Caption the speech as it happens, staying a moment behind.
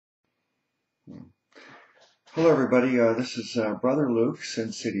Hello, everybody. This is Brother Luke,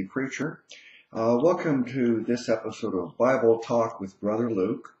 Sin City Preacher. Welcome to this episode of Bible Talk with Brother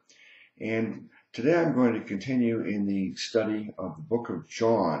Luke. And today I'm going to continue in the study of the book of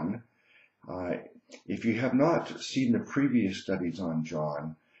John. If you have not seen the previous studies on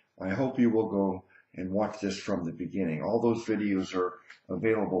John, I hope you will go and watch this from the beginning. All those videos are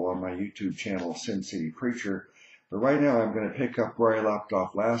available on my YouTube channel, Sin City Preacher. But right now I'm going to pick up where I left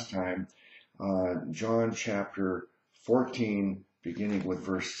off last time. John chapter 14, beginning with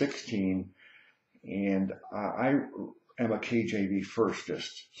verse 16, and I am a KJV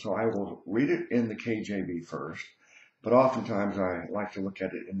firstist, so I will read it in the KJV first, but oftentimes I like to look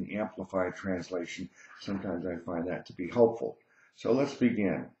at it in the Amplified translation. Sometimes I find that to be helpful. So let's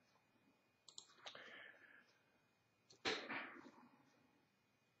begin.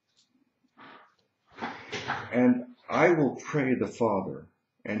 And I will pray the Father,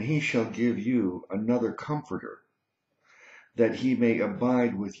 and he shall give you another comforter, that he may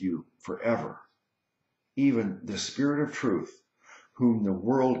abide with you forever, even the Spirit of truth, whom the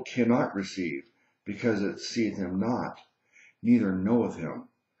world cannot receive, because it seeth him not, neither knoweth him.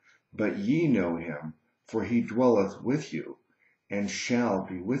 But ye know him, for he dwelleth with you, and shall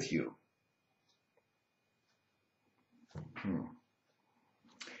be with you.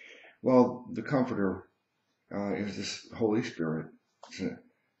 Well, the Comforter is this Holy Spirit. It's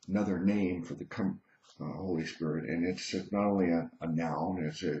another name for the Holy Spirit, and it's not only a noun,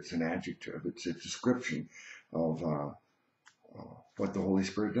 it's an adjective, it's a description of what the Holy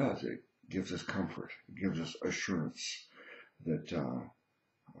Spirit does. It gives us comfort, it gives us assurance that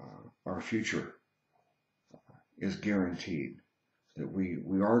our future is guaranteed, that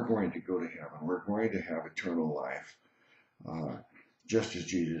we are going to go to heaven, we're going to have eternal life, just as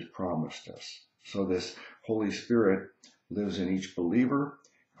Jesus promised us. So this Holy Spirit lives in each believer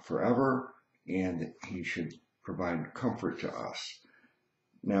forever, and he should provide comfort to us.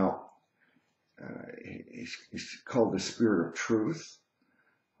 Now, he's called the Spirit of Truth.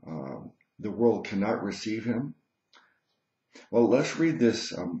 The world cannot receive him. Well, let's read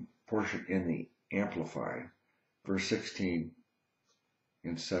this portion in the Amplified, verse 16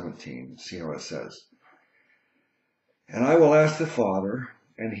 and 17. See how it says. And I will ask the Father,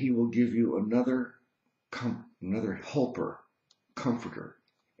 and he will give you another helper, comforter,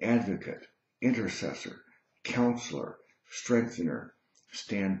 advocate, intercessor, counselor, strengthener,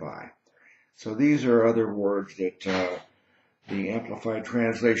 standby. So these are other words that the Amplified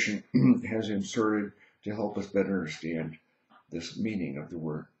translation has inserted to help us better understand this meaning of the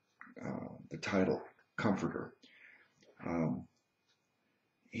word, the title, comforter.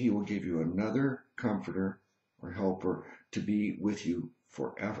 He will give you another comforter or helper to be with you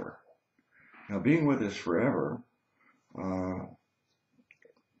forever. Now, being with us forever,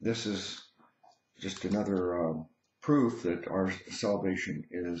 this is just another proof that our salvation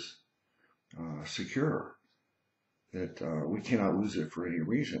is secure, that we cannot lose it for any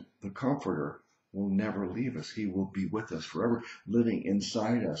reason. The Comforter will never leave us. He will be with us forever, living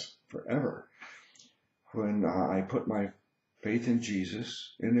inside us forever. When I put my faith in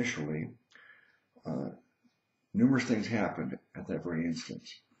Jesus initially, numerous things happened at that very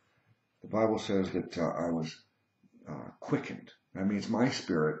instance. The Bible says that I was quickened. That means my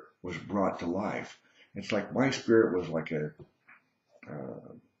spirit was brought to life. It's like my spirit was like a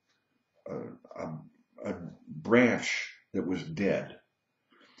branch that was dead.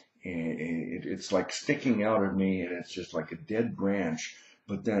 And it's like sticking out of me, and it's just like a dead branch.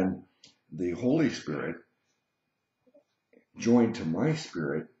 But then the Holy Spirit joined to my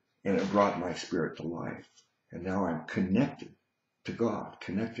spirit, and it brought my spirit to life. And now I'm connected to God,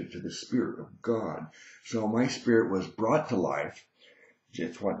 connected to the Spirit of God. So my spirit was brought to life.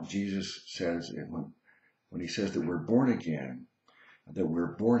 It's what Jesus says when he says that we're born again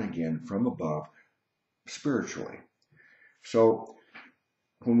from above spiritually. So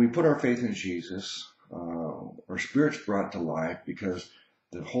when we put our faith in Jesus, our spirit's brought to life because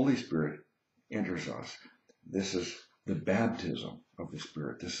the Holy Spirit enters us. This is the baptism of the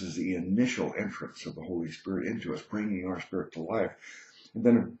Spirit. This is the initial entrance of the Holy Spirit into us, bringing our spirit to life. And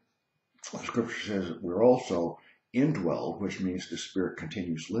then the Scripture says that we're also indwelled, which means the Spirit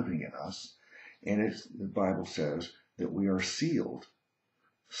continues living in us. And the Bible says that we are sealed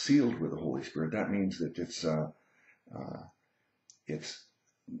with the Holy Spirit. That means that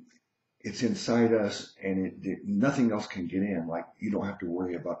it's inside us, and nothing else can get in. Like, you don't have to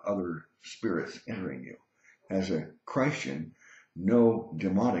worry about other spirits entering you. As a Christian, no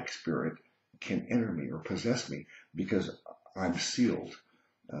demonic spirit can enter me or possess me because I'm sealed.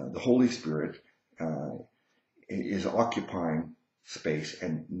 The Holy Spirit is occupying space,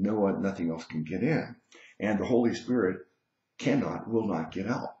 and nothing else can get in. And the Holy Spirit will not get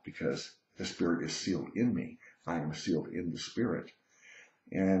out, because the Spirit is sealed in me. I am sealed in the Spirit.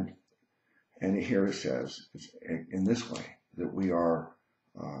 And here it says, in this way, that we are,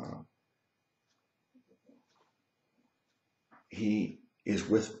 He is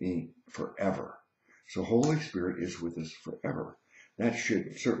with me forever. So Holy Spirit is with us forever. That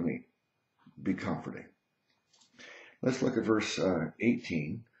should certainly be comforting. Let's look at verse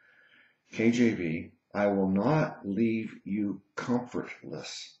 18, KJV. I will not leave you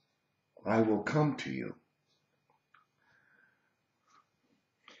comfortless. I will come to you.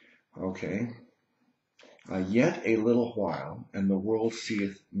 Okay. Yet a little while, and the world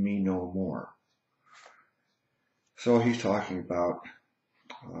seeth me no more. So he's talking about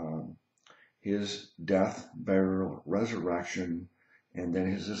his death, burial, resurrection, and then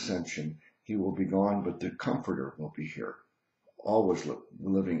his ascension. He will be gone, but the Comforter will be here, always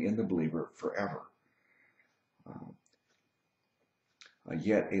living in the believer forever.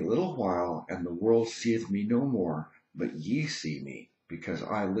 Yet a little while, and the world seeth me no more, but ye see me, because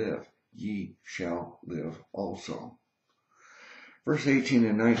I live, ye shall live also. Verse 18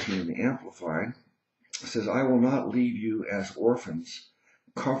 and 19 in the Amplified says, I will not leave you as orphans,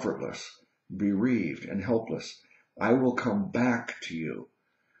 comfortless, bereaved, and helpless. I will come back to you.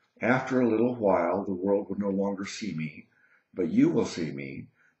 After a little while, the world will no longer see me, but you will see me,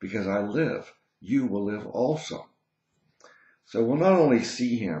 because I live. You will live also. So we'll not only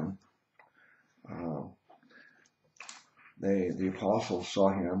see him, the apostles saw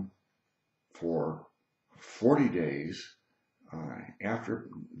him for 40 days. After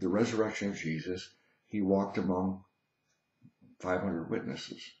the resurrection of Jesus, he walked among 500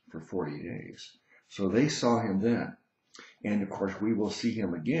 witnesses for 40 days. So they saw him then. And of course, we will see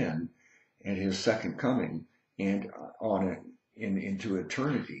him again at his second coming, and into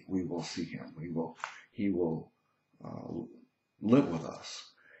eternity, we will see him. He will live with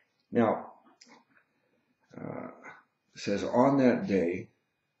us. Now, it says, on that day,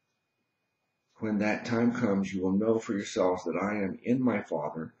 when that time comes, you will know for yourselves that I am in my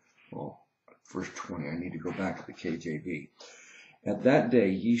Father. Well, verse 20, I need to go back to the KJV. At that day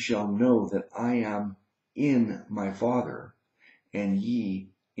ye shall know that I am in my Father, and ye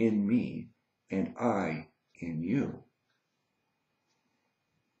in me, and I in you.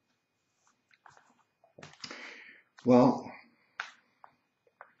 Well,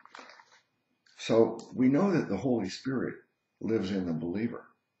 so we know that the Holy Spirit lives in the believer.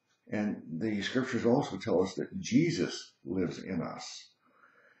 And the scriptures also tell us that Jesus lives in us.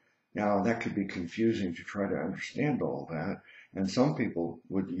 Now, that could be confusing to try to understand all that. And some people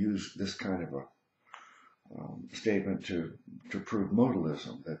would use this kind of a statement to prove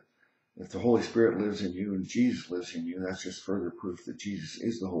modalism, that if the Holy Spirit lives in you and Jesus lives in you, that's just further proof that Jesus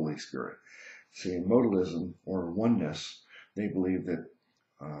is the Holy Spirit. See, in modalism or oneness, they believe that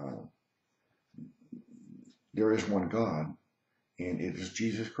there is one God, and it is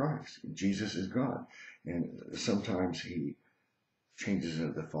Jesus Christ. Jesus is God. And sometimes he changes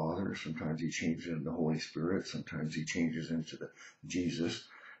into the Father, sometimes he changes into the Holy Spirit, sometimes he changes into the Jesus,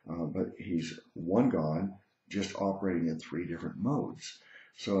 but he's one God, just operating in three different modes.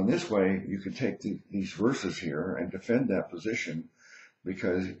 So in this way, you can take these verses here and defend that position,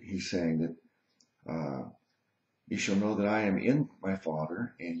 because he's saying that ye shall know that I am in my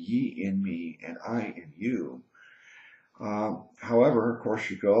Father, and ye in me, and I in you. However, of course,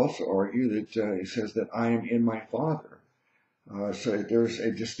 you could also argue that he says that I am in my Father. So there's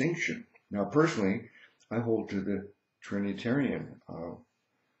a distinction. Now, personally, I hold to the Trinitarian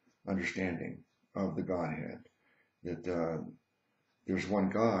understanding of the Godhead, that there's one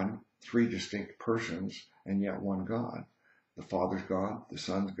God, three distinct persons, and yet one God. The Father's God, the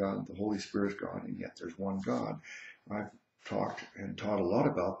Son's God, the Holy Spirit's God, and yet there's one God. I've talked and taught a lot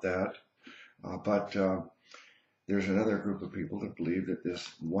about that, but there's another group of people that believe that this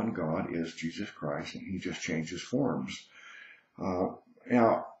one God is Jesus Christ, and he just changes forms.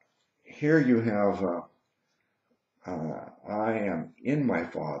 Now, here you have, I am in my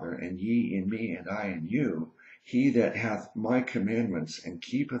Father, and ye in me, and I in you. He that hath my commandments and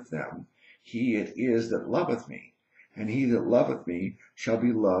keepeth them, he it is that loveth me. And he that loveth me shall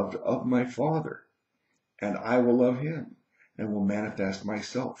be loved of my Father, and I will love him, and will manifest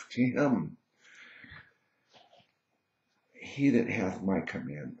myself to him. He that hath my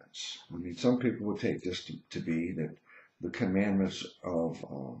commandments. I mean, some people would take this to be that the commandments of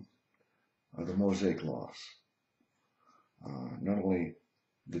the Mosaic laws. Not only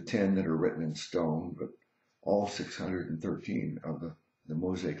the 10 that are written in stone, but all 613 of the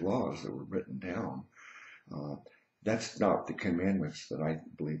Mosaic laws that were written down. That's not the commandments that I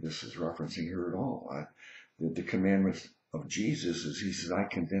believe this is referencing here at all. The commandments of Jesus is, he says, I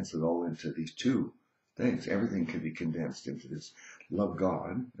condense it all into these two things. Everything can be condensed into this: love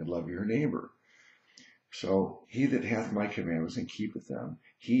God and love your neighbor. So he that hath my commandments and keepeth them,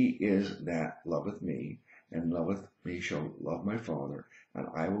 he is that loveth me, and loveth me shall love my Father, and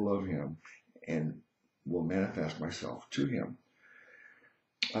I will love him and will manifest myself to him.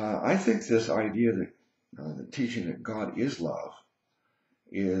 I think this idea that the teaching that God is love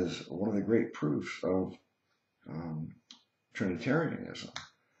is one of the great proofs of Trinitarianism.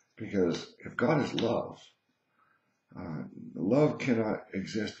 Because if God is love, love cannot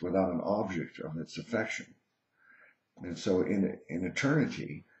exist without an object of its affection. And so in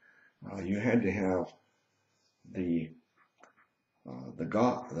eternity, you had to have the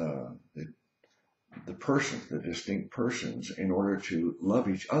persons, the distinct persons, in order to love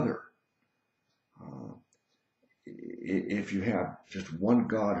each other. If you have just one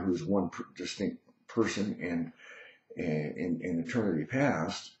God who is one distinct person and in eternity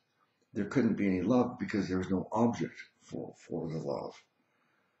past, there couldn't be any love because there was no object for the love.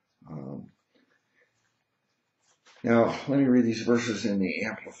 Now, let me read these verses in the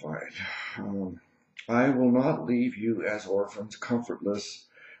Amplified. I will not leave you as orphans, comfortless.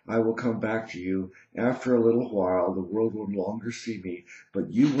 I will come back to you. After a little while, the world will no longer see me,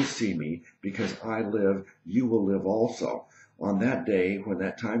 but you will see me. Because I live, you will live also. On that day, when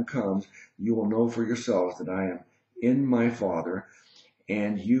that time comes, you will know for yourselves that I am in my Father,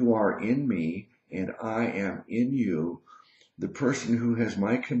 and you are in me, and I am in you. The person who has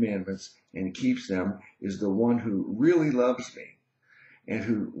my commandments and keeps them is the one who really loves me, and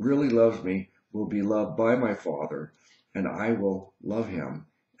who really loves me will be loved by my Father, and I will love him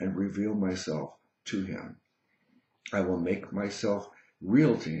and reveal myself to him. I will make myself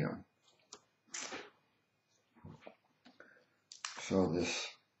real to him. So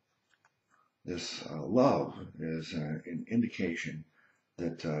this love is an indication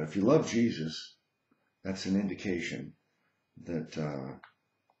that if you love Jesus, that's an indication that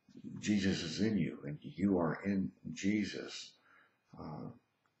Jesus is in you and you are in Jesus.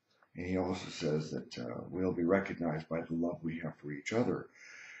 And he also says that we'll be recognized by the love we have for each other.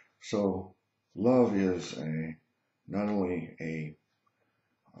 So love is not only an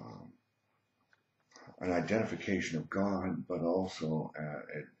identification of God, but also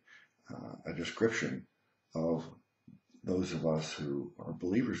a description of those of us who are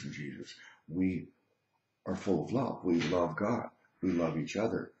believers in Jesus. We are full of love. We love God. We love each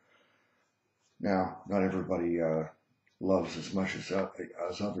other. Now, not everybody loves as much as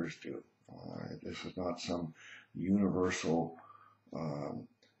others do. This is not some universal,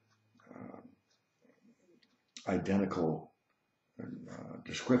 identical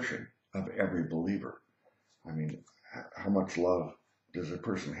description of every believer. I mean, how much love does a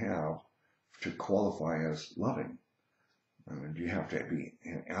person have to qualify as loving? Do you have to be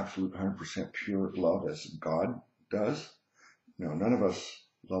an absolute 100% pure love as God does? No, none of us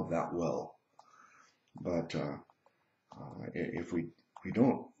love that well. But if we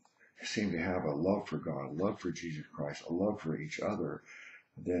don't seem to have a love for God, a love for Jesus Christ, a love for each other,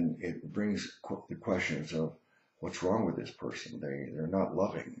 then it brings the questions of what's wrong with this person? They're not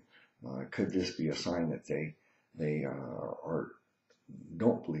loving. Could this be a sign that they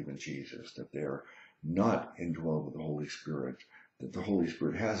don't believe in Jesus, that they're not indwelled with the Holy Spirit, that the Holy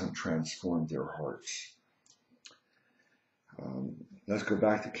Spirit hasn't transformed their hearts? Let's go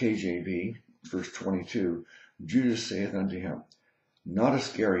back to KJV, verse 22. Judas saith unto him, not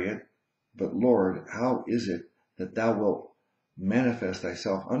Iscariot, but Lord, how is it that thou wilt manifest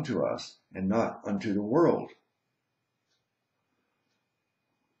thyself unto us, and not unto the world?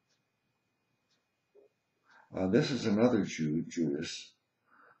 This is another Judas,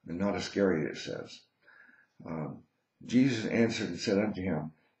 and not Iscariot, it says. Jesus answered and said unto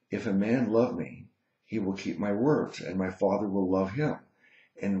him, if a man love me, he will keep my words, and my Father will love him,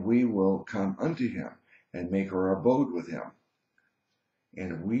 and we will come unto him, and make our abode with him.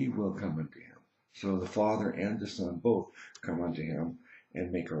 And we will come unto him. So the Father and the Son both come unto him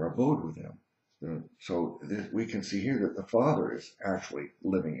and make our abode with him. So we can see here that the Father is actually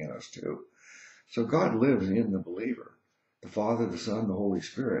living in us too. So God lives in the believer, the Father, the Son, the Holy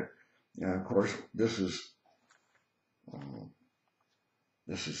Spirit. Now, of course, this is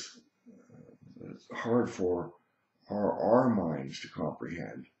hard for our minds to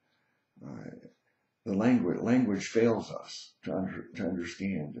comprehend. The language fails us to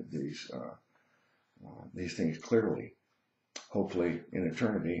understand these things clearly. Hopefully, in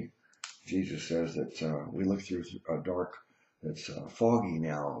eternity, Jesus says that we look through a dark that's foggy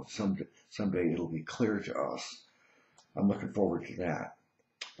now. Someday it'll be clear to us. I'm looking forward to that.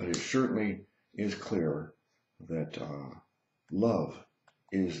 But it certainly is clear that love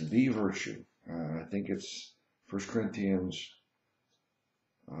is the virtue. I think it's 1 Corinthians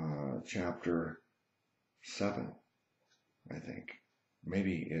chapter 7, I think.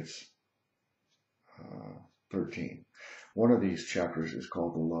 Maybe it's 13. One of these chapters is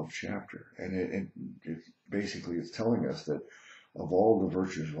called the love chapter. And it basically it's telling us that of all the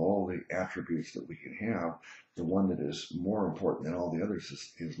virtues, of all the attributes that we can have, the one that is more important than all the others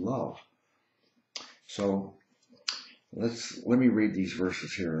is love. So let me read these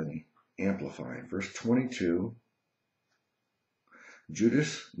verses here in the Amplified. Verse 22,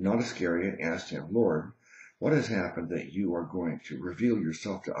 Judas, not Iscariot, asked him, Lord, what has happened that you are going to reveal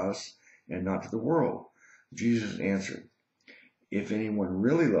yourself to us and not to the world? Jesus answered, if anyone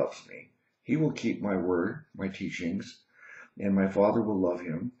really loves me, he will keep my word, my teachings, and my Father will love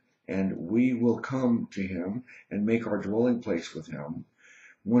him, and we will come to him and make our dwelling place with him.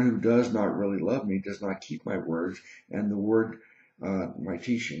 One who does not really love me does not keep my words, and the word, my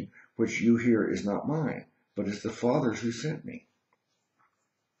teaching, which you hear is not mine, but is the Father's who sent me.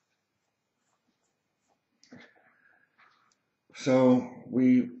 So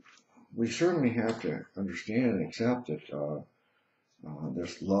we certainly have to understand and accept that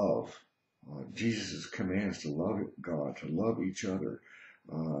this love, Jesus' commands to love God, to love each other,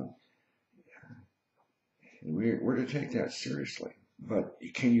 we're to take that seriously. But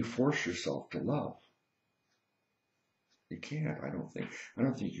can you force yourself to love? You can't. I don't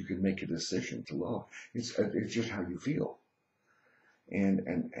think you can make a decision to love. It's just how you feel.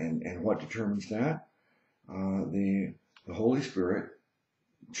 And what determines that? The Holy Spirit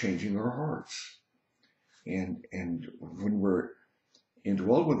changing our hearts. And when we're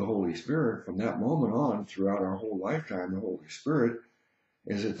indwelled with the Holy Spirit, from that moment on, throughout our whole lifetime, the Holy Spirit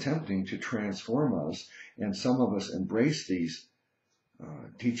is attempting to transform us. And some of us embrace these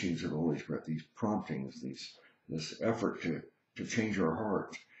teachings of the Holy Spirit, these promptings, this effort to change our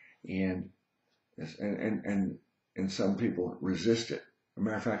heart, and some people resist it. As a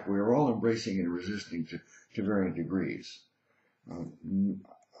matter of fact, we are all embracing and resisting to varying degrees.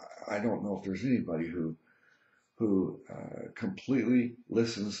 I don't know if there's anybody who completely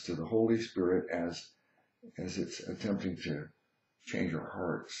listens to the Holy Spirit as it's attempting to change our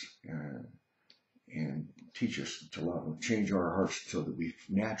hearts and teach us to love, and change our hearts so that we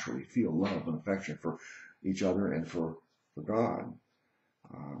naturally feel love and affection for each other and for God.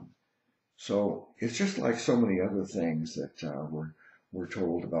 So it's just like so many other things that we're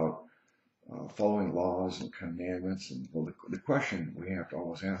told about following laws and commandments. And well, the question we have to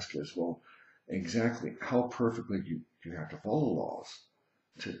always ask is, well, exactly how perfectly do you have to follow laws?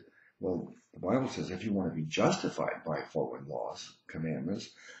 Well, the Bible says if you want to be justified by following laws,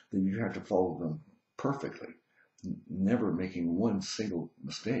 commandments, then you have to follow them perfectly, never making one single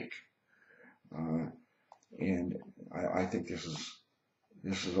mistake. And I think this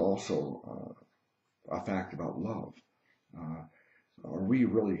is also a fact about love. Are we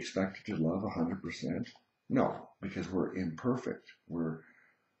really expected to love 100%? No, because we're imperfect. We're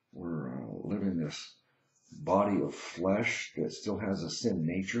living this body of flesh that still has a sin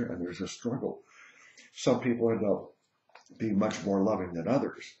nature, and there's a struggle. Some people end up being much more loving than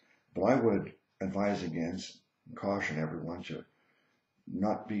others, but I would advise against and caution everyone to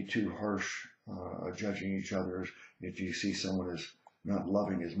not be too harsh judging each other if you see someone is not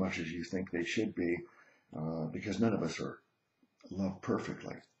loving as much as you think they should be, because none of us are loved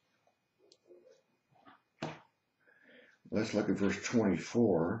perfectly. Let's look at verse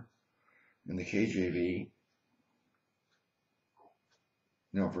 24 in the KJV.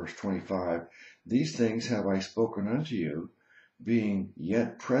 No, verse 25. These things have I spoken unto you, being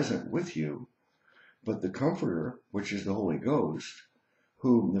yet present with you, but the Comforter, which is the Holy Ghost,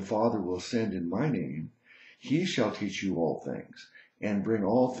 whom the Father will send in my name, he shall teach you all things, and bring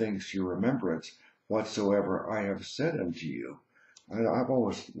all things to your remembrance, whatsoever I have said unto you. I've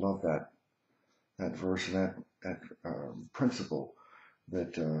always loved that verse and that principle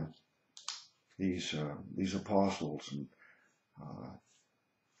that these apostles and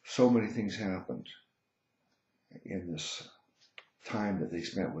so many things happened in this time that they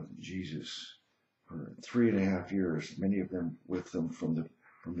spent with Jesus for 3.5 years. Many of them with them from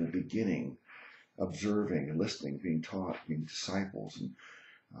the beginning, observing and listening, being taught, being disciples. And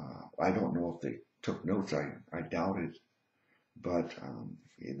I don't know if they took notes. I doubt it. But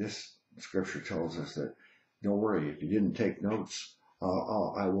this scripture tells us that don't worry, if you didn't take notes,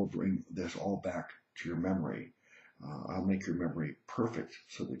 I will bring this all back to your memory. I'll make your memory perfect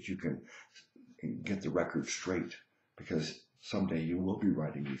so that you can get the record straight, because someday you will be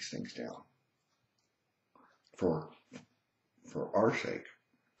writing these things down for for our sake,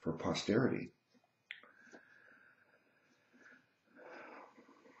 for posterity.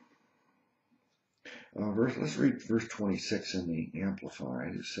 Let's read verse 26 in the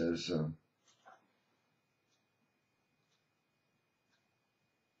Amplified. It says,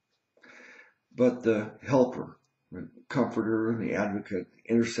 but the helper, the comforter, the advocate,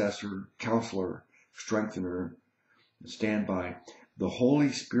 intercessor, counselor, strengthener, standby, the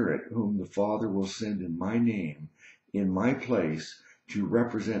Holy Spirit, whom the Father will send in my name, in my place, to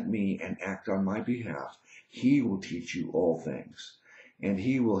represent me and act on my behalf, he will teach you all things, and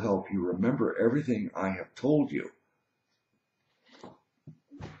he will help you remember everything I have told you.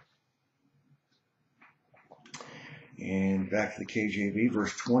 And back to the KJV,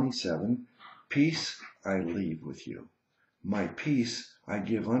 verse 27, peace I leave with you. My peace I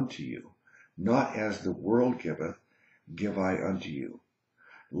give unto you. Not as the world giveth, give I unto you.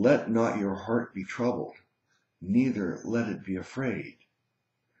 Let not your heart be troubled, neither let it be afraid.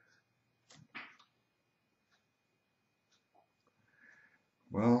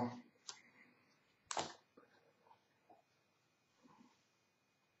 Well,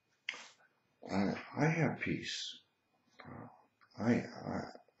 I have peace. I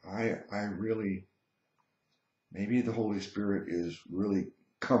really, maybe the Holy Spirit is really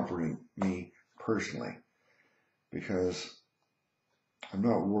comforting me personally, because I'm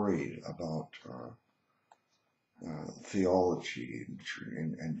not worried about theology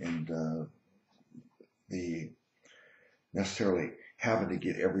and the necessarily having to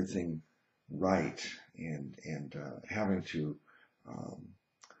get everything right and having to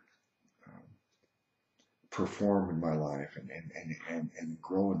perform in my life and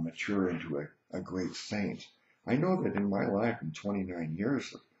grow and mature into a great saint. I know that in my life, in 29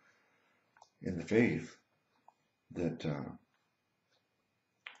 years in the faith, that the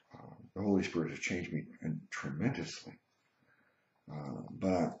Holy Spirit has changed me tremendously.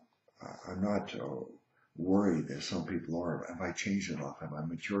 But I'm not worried as some people are. Have I changed enough? Have I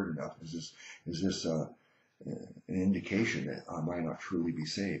matured enough? Is this an indication that I might not truly be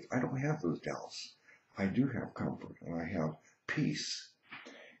saved? I don't have those doubts. I do have comfort and I have peace.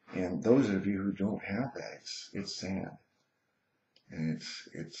 And those of you who don't have that, it's sad, and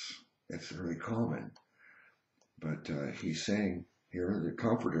it's very common. But he's saying here, the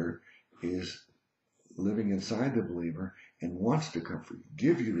Comforter is living inside the believer and wants to comfort you,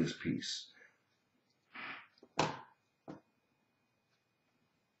 give you this peace.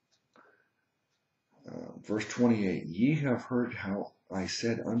 Verse 28, ye have heard how I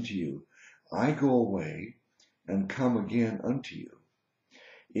said unto you, I go away and come again unto you.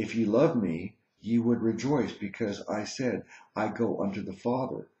 If ye love me, ye would rejoice, because I said, I go unto the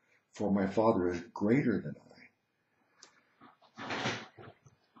Father, for my Father is greater than I.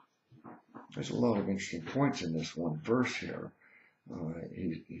 There's a lot of interesting points in this one verse here.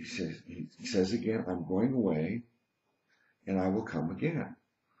 He says again, I'm going away and I will come again.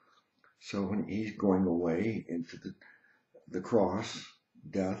 So when he's going away into the cross,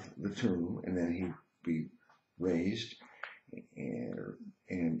 death, the tomb, and then he'd be raised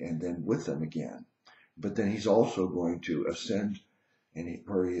and then with them again. But then he's also going to ascend, and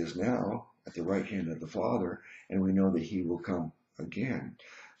where he is now, at the right hand of the Father, and we know that he will come again.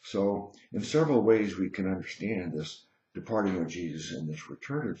 So in several ways we can understand this departing of Jesus and this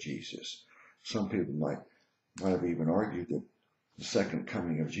return of Jesus. Some people might have even argued that the second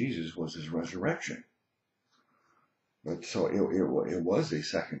coming of Jesus was his resurrection. But so it was a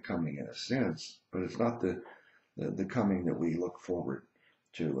second coming in a sense, but it's not the coming that we look forward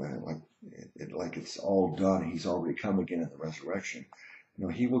to, like it's all done. He's already come again in the resurrection. No,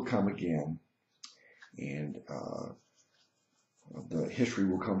 he will come again, and the history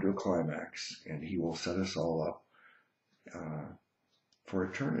will come to a climax, and he will set us all up for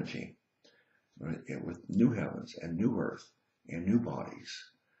eternity, with new heavens and new earth and new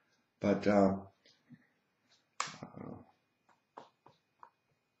bodies. But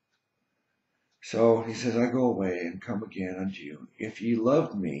so he says, I go away and come again unto you. If ye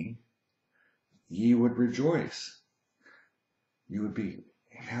loved me, ye would rejoice. You would be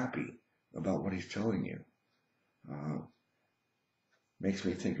happy about what he's telling you. Makes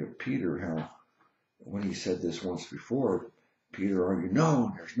me think of Peter, how when he said this once before, Peter argued,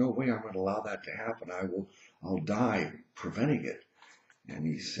 no, there's no way I'm going to allow that to happen. I'll die preventing it. And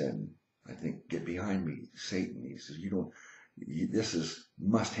he said, I think, get behind me, Satan. He says, this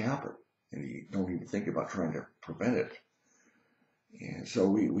must happen. And you don't even think about trying to prevent it. And so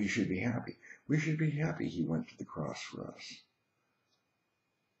we should be happy. We should be happy he went to the cross for us.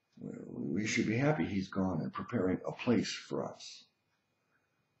 We should be happy he's gone and preparing a place for us.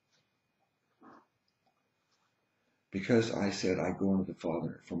 Because I said, I go unto the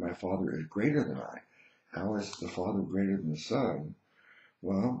Father, for my Father is greater than I. How is the Father greater than the Son?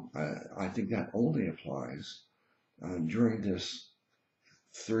 Well, I think that only applies during this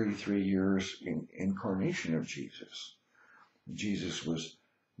 33 years in incarnation of Jesus. Jesus was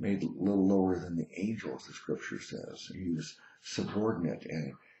made a little lower than the angels, the scripture says. He was subordinate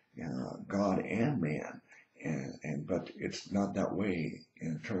and God and man. But it's not that way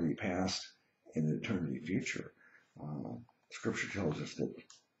in eternity past and eternity future. Scripture tells us that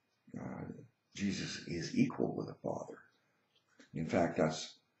Jesus is equal with the Father. In fact,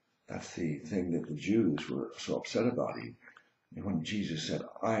 that's the thing that the Jews were so upset about. When Jesus said,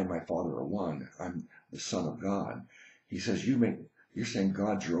 I and my Father are one, I'm the Son of God, he says, you're saying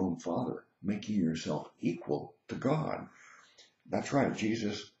God's your own Father, making yourself equal to God. That's right.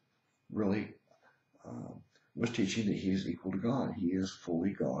 Jesus really was teaching that he is equal to God. He is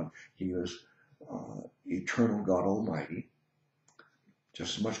fully God. He is eternal God Almighty,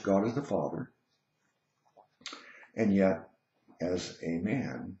 just as much God as the Father. And yet, as a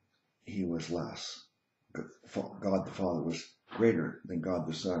man, he was less. God the Father was greater than God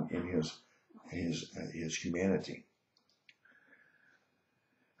the Son in his humanity.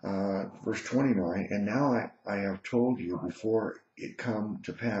 Verse 29, and now I have told you before it come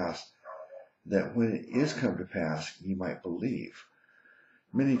to pass, that when it is come to pass, ye might believe.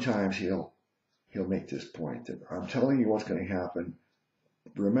 Many times he'll make this point that I'm telling you what's going to happen.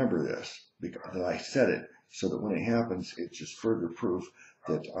 Remember this, because that I said it, so that when it happens, it's just further proof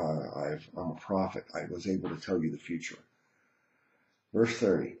that I'm a prophet. I was able to tell you the future. Verse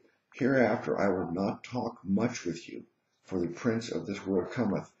 30, hereafter I will not talk much with you, for the prince of this world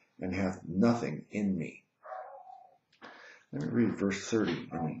cometh, and hath nothing in me. Let me read verse 30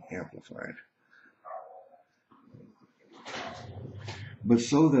 in the Amplified. But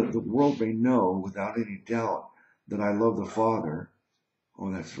so that the world may know without any doubt that I love the Father,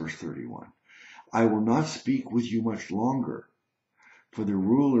 that's verse 31, I will not speak with you much longer, for the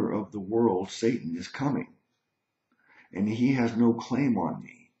ruler of the world, Satan, is coming, and he has no claim on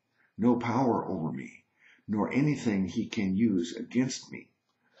me, no power over me, nor anything he can use against me.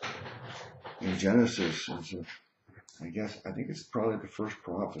 In Genesis, I think it's probably the first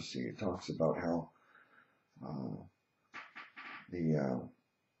prophecy. It talks about how the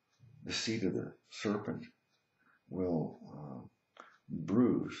seed of the serpent will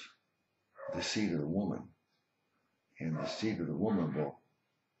bruise the seed of the woman, and the seed of the woman will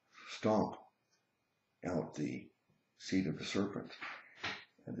stomp out the seed of the serpent.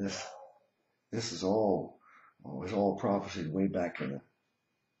 And this is all was all prophesied way back in the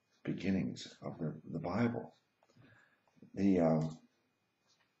beginnings of the Bible.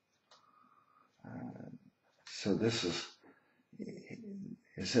 So this is,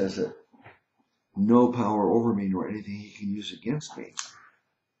 it says that no power over me nor anything he can use against me.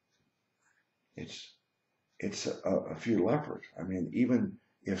 It's a futile effort. I mean, even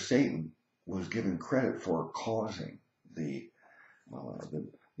if Satan was given credit for causing the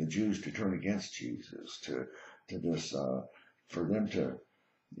Jews to turn against Jesus, to this, for them to,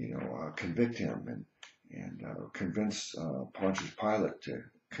 convict him and convince Pontius Pilate to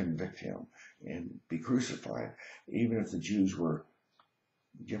convict him and be crucified, even if the Jews were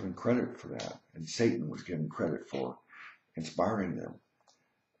given credit for that, and Satan was given credit for inspiring them,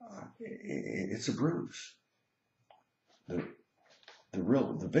 it's a bruise.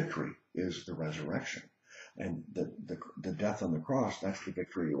 The victory is the resurrection, and the death on the cross, that's the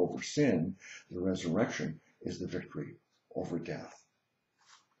victory over sin. The resurrection is the victory over death.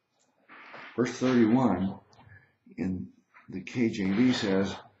 Verse 31 in the KJV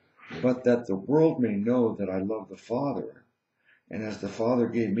says, but that the world may know that I love the Father, and as the Father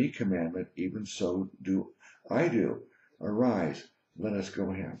gave me commandment, even so do I do. Arise, let us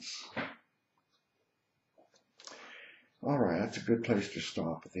go hence. All right, that's a good place to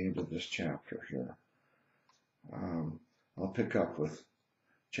stop at the end of this chapter here. I'll pick up with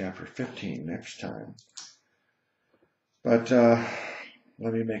chapter 15 next time. But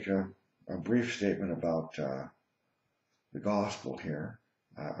let me make a brief statement about the gospel here.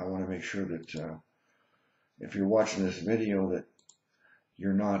 I want to make sure that if you're watching this video, that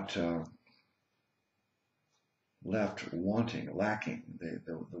you're not left lacking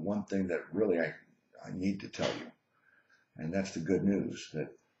the one thing that really I need to tell you, and that's the good news,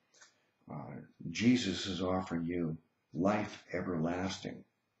 that Jesus is offering you life everlasting.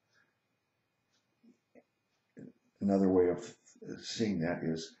 Another way of seeing that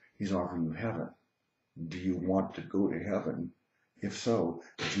is he's offering you heaven. Do you want to go to heaven? If so,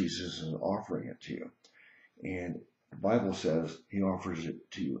 Jesus is offering it to you. And the Bible says he offers it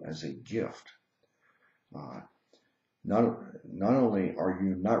to you as a gift. not only are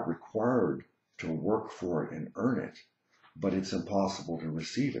you not required to work for it and earn it, but it's impossible to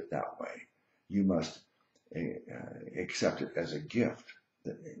receive it that way. You must accept it as a gift.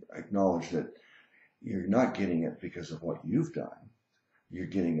 Acknowledge that you're not getting it because of what you've done. You're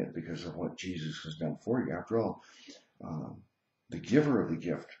getting it because of what Jesus has done for you. After all, the giver of the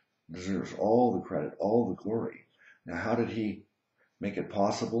gift deserves all the credit, all the glory. Now, how did he make it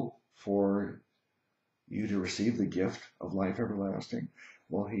possible for you to receive the gift of life everlasting?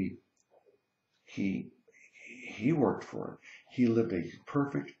 Well, he worked for it. He lived a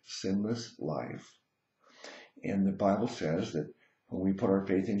perfect, sinless life. And the Bible says that when we put our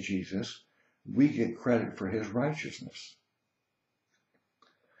faith in Jesus, we get credit for his righteousness.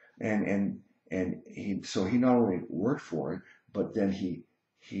 And so he not only worked for it, but then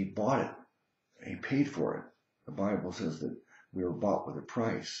he bought it. He paid for it. The Bible says that we were bought with a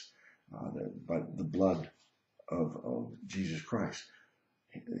price, by the blood of Jesus Christ.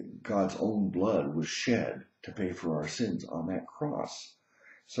 God's own blood was shed to pay for our sins on that cross.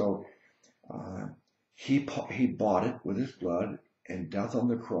 So he bought it with his blood and death on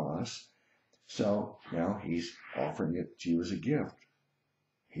the cross. So now he's offering it to you as a gift.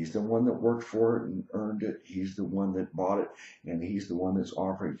 He's the one that worked for it and earned it. He's the one that bought it, and he's the one that's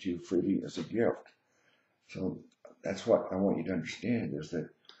offering it to you freely as a gift. So that's what I want you to understand, is that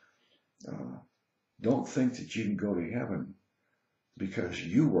don't think that you can go to heaven because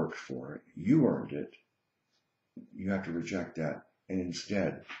you worked for it, you earned it. You have to reject that and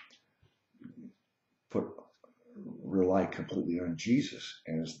instead rely completely on Jesus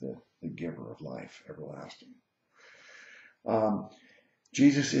as the giver of life everlasting.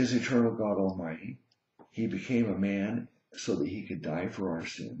 Jesus is eternal God Almighty. He became a man so that he could die for our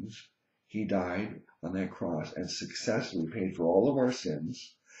sins. He died on that cross and successfully paid for all of our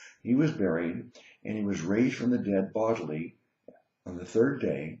sins. He was buried, and he was raised from the dead bodily on the third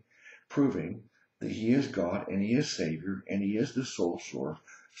day, proving that he is God and he is Savior and he is the sole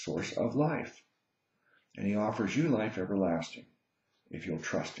source of life. And he offers you life everlasting if you'll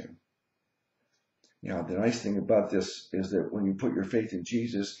trust him. Now, the nice thing about this is that when you put your faith in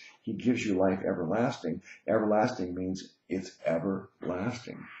Jesus, he gives you life everlasting. Everlasting means it's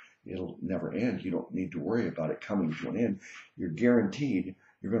everlasting. It'll never end. You don't need to worry about it coming to an end. You're guaranteed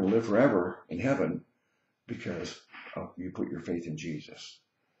you're going to live forever in heaven because you put your faith in Jesus.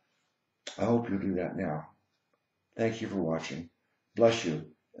 I hope you'll do that now. Thank you for watching. Bless you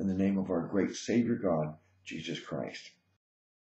in the name of our great Savior God, Jesus Christ.